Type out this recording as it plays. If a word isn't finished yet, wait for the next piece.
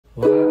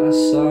I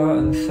saw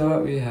and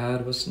thought we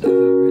had was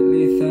never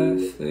really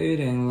that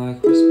fleeting,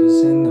 like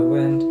whispers in the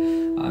wind.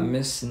 I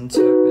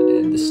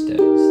misinterpreted the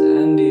stares,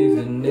 and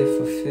even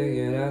if I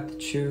figured out the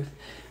truth,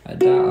 I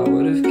doubt I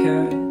would have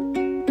cared,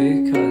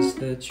 because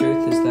the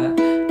truth is that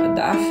I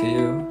die for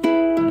you,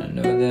 and I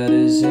know that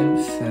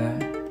isn't fair.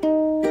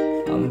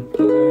 I'm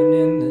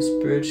burning this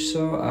bridge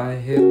so I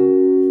heal.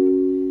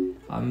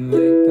 I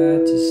make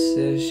bad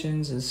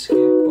decisions and skip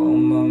all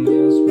my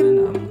meals when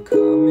I'm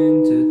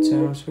coming to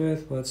terms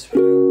with what's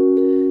real,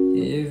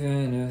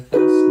 even if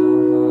that's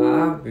not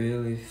how I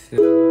really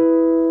feel.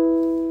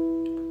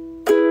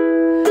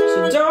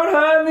 So don't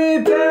hurt me,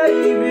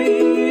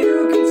 baby,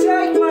 you can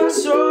take my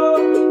soul.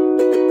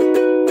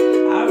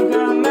 I've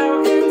got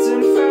mountains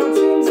and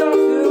fountains all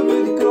filled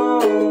with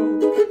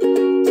gold.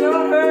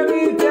 Don't hurt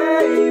me,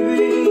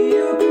 baby,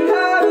 you can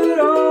have it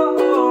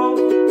all.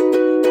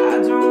 I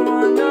don't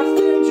want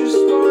nothing, just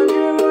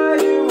wondering where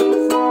you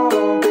will fall.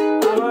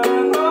 I'm a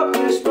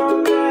hopeless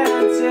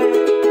romantic.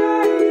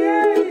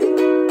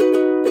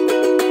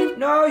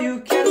 No, you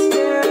can't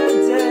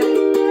stand it.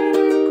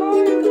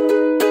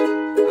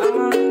 I'm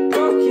a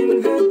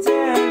broken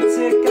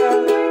pedantic.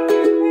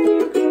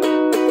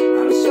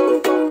 I'm so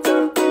fucked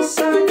up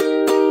inside.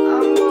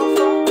 I'm all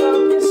fucked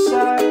up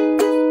inside.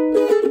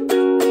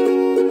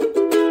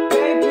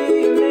 Baby,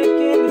 you're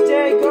making the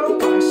day go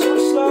by so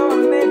slow. I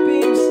may be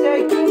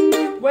mistaken,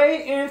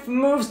 waiting for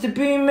moves to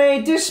be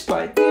made.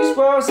 Despite these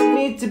walls, I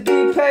need to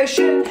be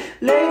patient.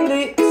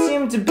 Lately, I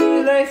seem to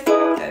be late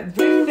for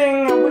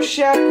everything. I wish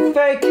I could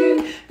fake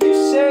it. You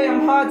say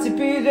I'm hard to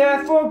be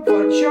there for,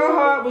 but your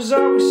heart was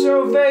always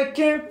so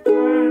vacant.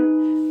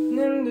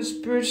 Burning this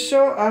bridge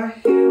so I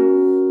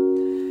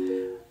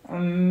heal. I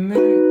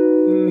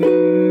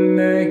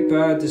make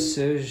bad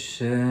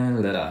decisions.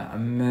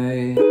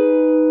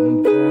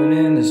 I'm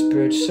burning this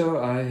bridge so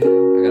I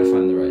heal. I gotta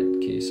find the right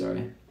key,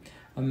 sorry.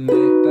 I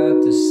make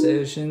bad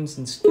decisions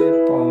and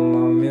skip all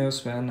my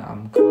meals when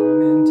I'm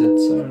coming to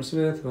terms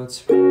with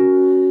what's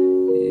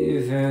real,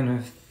 even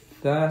if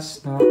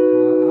that's not how I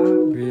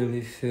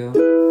really feel.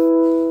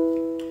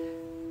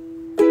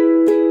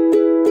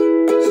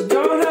 So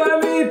don't hurt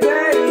me,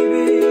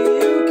 baby,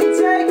 you can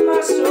take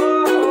my soul.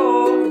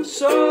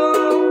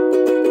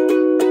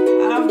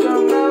 I've got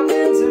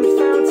mountains and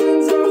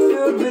fountains all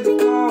filled with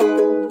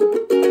gold.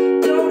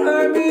 Don't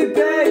hurt me,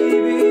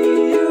 baby,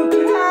 you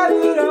can have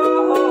it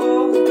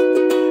all.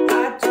 I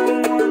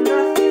don't want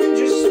nothing,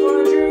 just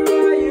wondering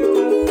where you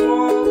will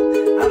fall.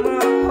 I'm a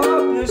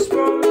hopeless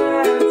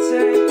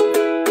romantic.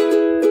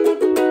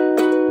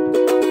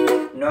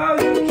 No,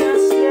 you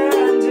can't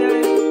stand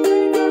it.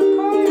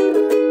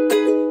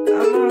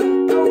 I'm a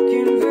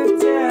broken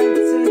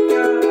pedantic.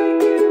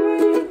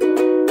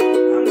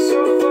 I'm so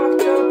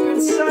fucked up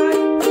inside.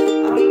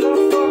 I'm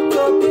all fucked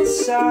up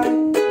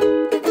inside.